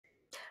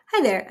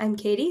Hi there, I'm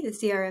Katie, the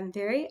CRM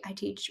Fairy. I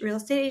teach real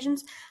estate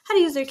agents how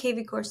to use their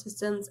kvCore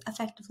systems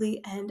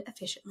effectively and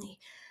efficiently.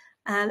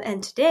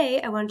 And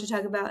today I wanted to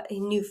talk about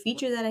a new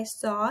feature that I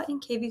saw in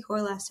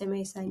kvCore last time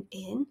I signed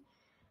in.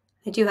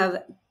 I do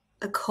have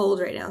a cold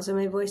right now, so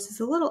my voice is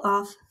a little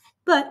off,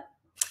 but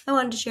I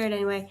wanted to share it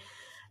anyway.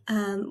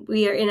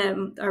 We are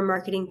in our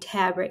marketing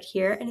tab right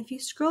here, and if you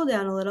scroll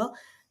down a little,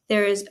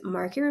 there is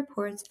market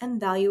reports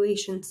and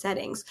valuation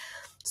settings.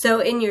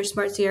 So in your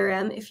smart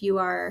CRM, if you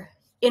are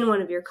in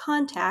one of your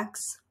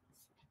contacts,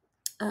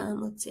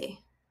 let's see,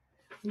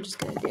 I'm just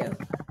going to do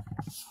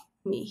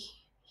me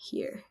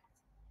here.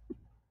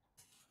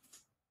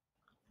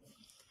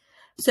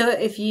 So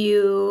if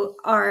you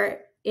are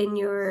in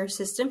your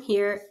system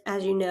here,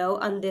 as you know,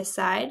 on this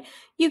side,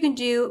 you can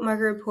do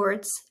market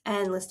reports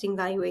and listing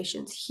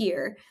valuations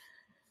here.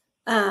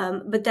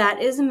 But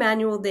that is a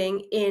manual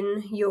thing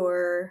in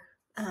your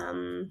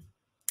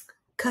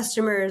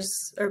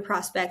customers or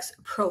prospects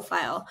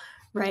profile,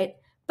 right?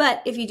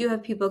 But if you do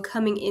have people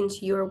coming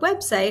into your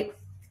website,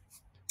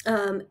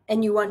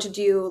 and you want to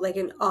do like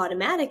an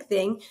automatic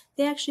thing,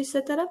 they actually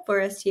set that up for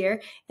us here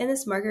in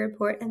this market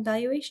report and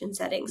valuation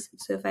settings.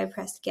 So if I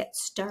press get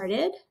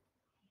started,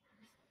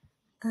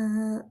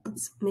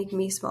 let's make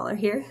me smaller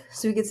here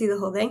so we can see the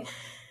whole thing.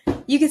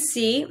 You can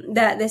see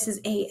that this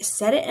is a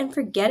set it and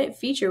forget it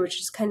feature, which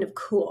is kind of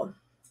cool.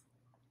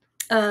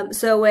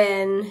 So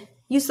when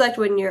you select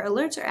when your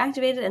alerts are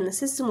activated, and the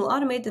system will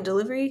automate the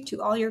delivery to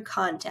all your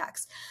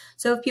contacts.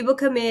 So if people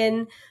come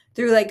in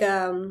through like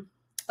a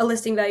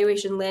listing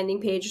valuation landing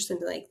page or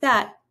something like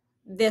that,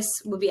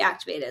 this will be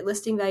activated.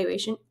 Listing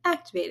valuation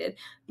activated.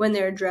 When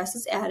their address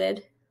is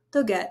added,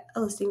 they'll get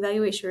a listing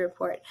valuation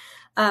report.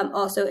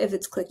 Also, if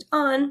it's clicked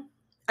on,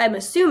 I'm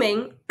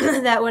assuming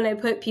that when I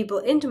put people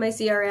into my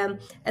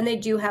CRM and they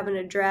do have an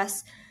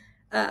address,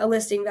 a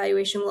listing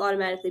valuation will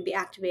automatically be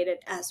activated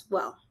as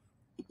well.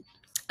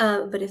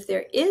 But if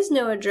there is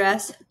no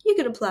address, you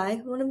could apply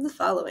one of the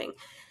following.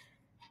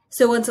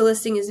 So once a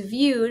listing is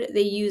viewed,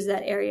 they use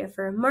that area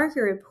for a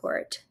market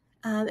report.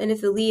 And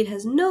if the lead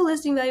has no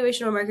listing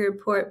valuation or market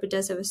report, but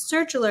does have a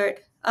search alert,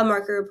 a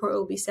market report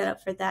will be set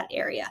up for that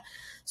area.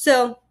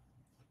 So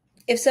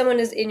if someone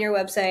is in your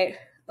website,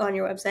 on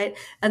your website,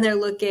 and they're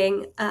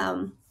looking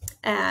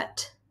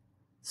at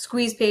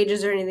squeeze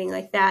pages or anything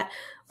like that,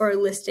 or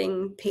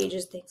listing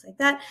pages, things like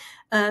that,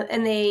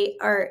 and they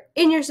are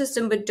in your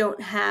system but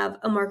don't have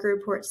a market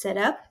report set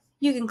up,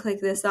 you can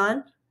click this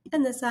on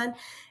and this on,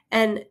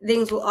 and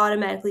things will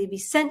automatically be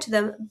sent to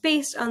them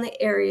based on the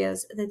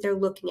areas that they're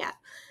looking at.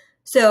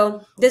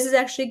 So this is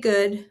actually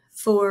good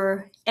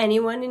for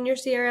anyone in your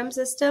CRM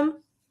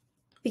system,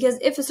 because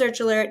if a search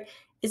alert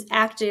is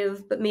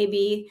active, but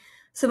maybe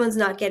someone's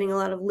not getting a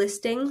lot of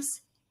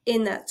listings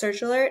in that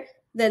search alert,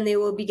 then they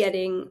will be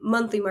getting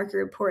monthly market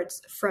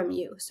reports from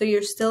you. So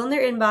you're still in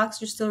their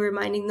inbox, you're still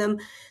reminding them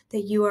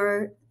that you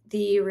are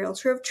the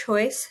realtor of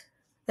choice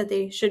that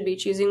they should be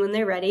choosing when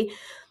they're ready.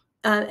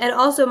 And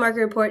also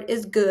market report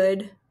is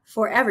good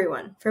for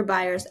everyone, for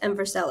buyers and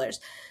for sellers.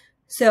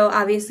 So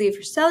obviously if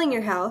you're selling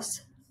your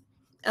house,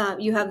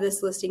 you have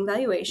this listing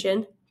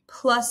valuation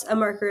plus a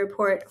market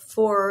report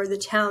for the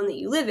town that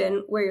you live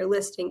in where your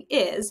listing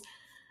is.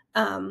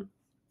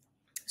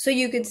 So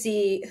you could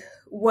see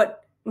what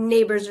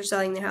neighbors are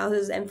selling their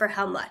houses and for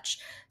how much.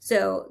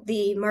 So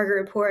the market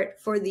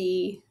report for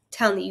the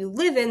town that you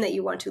live in that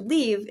you want to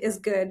leave is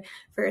good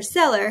for a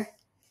seller.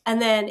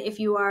 And then if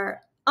you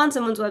are on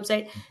someone's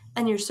website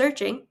and you're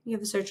searching, you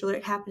have a search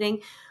alert happening,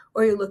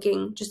 or you're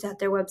looking just at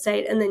their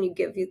website and then you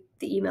give you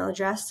the email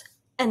address,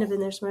 end up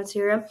in their smart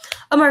CRM.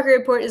 A market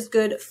report is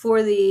good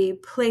for the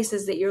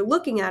places that you're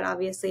looking at,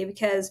 obviously,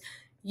 because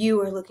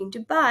you are looking to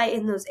buy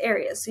in those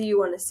areas. So you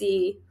want to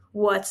see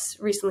what's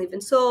recently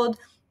been sold,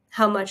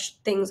 how much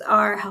things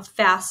are, how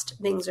fast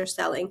things are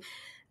selling.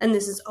 And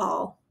this is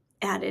all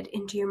added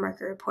into your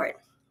market report.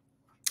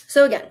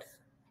 So again,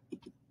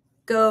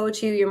 go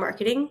to your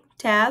marketing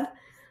tab,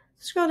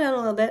 scroll down a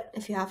little bit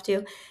if you have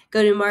to,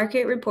 go to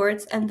market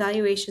reports and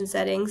valuation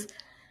settings,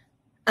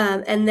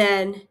 and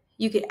then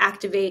you could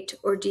activate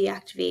or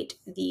deactivate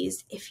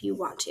these if you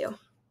want to.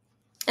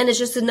 And it's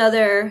just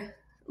another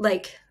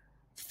like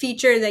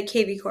feature that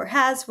kvCore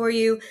has for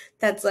you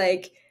that's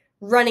like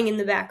running in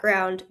the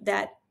background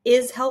that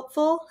is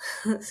helpful,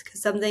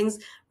 because some things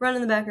run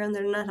in the background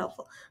that are not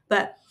helpful.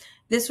 But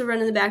this will run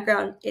in the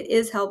background. It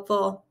is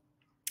helpful,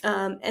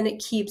 and it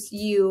keeps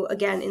you,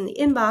 again, in the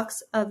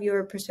inbox of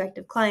your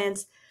prospective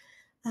clients.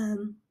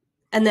 And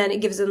then it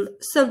gives them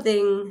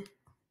something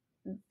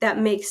that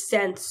makes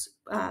sense,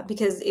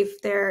 because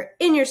if they're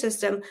in your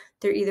system,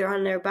 they're either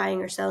on their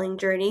buying or selling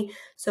journey.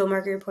 So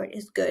market report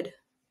is good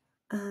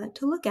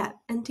to look at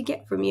and to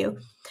get from you.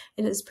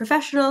 It is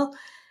professional,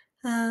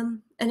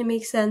 and it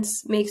makes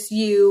sense, makes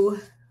you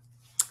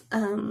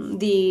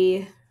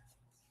the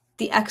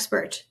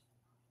expert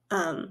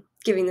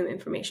giving them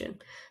information.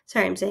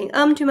 Sorry, I'm saying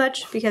too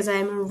much because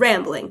I'm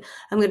rambling.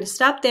 I'm going to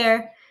stop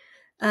there.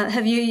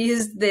 Have you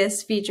used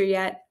this feature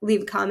yet?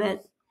 Leave a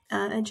comment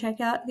and check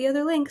out the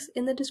other links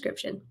in the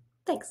description.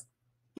 Thanks.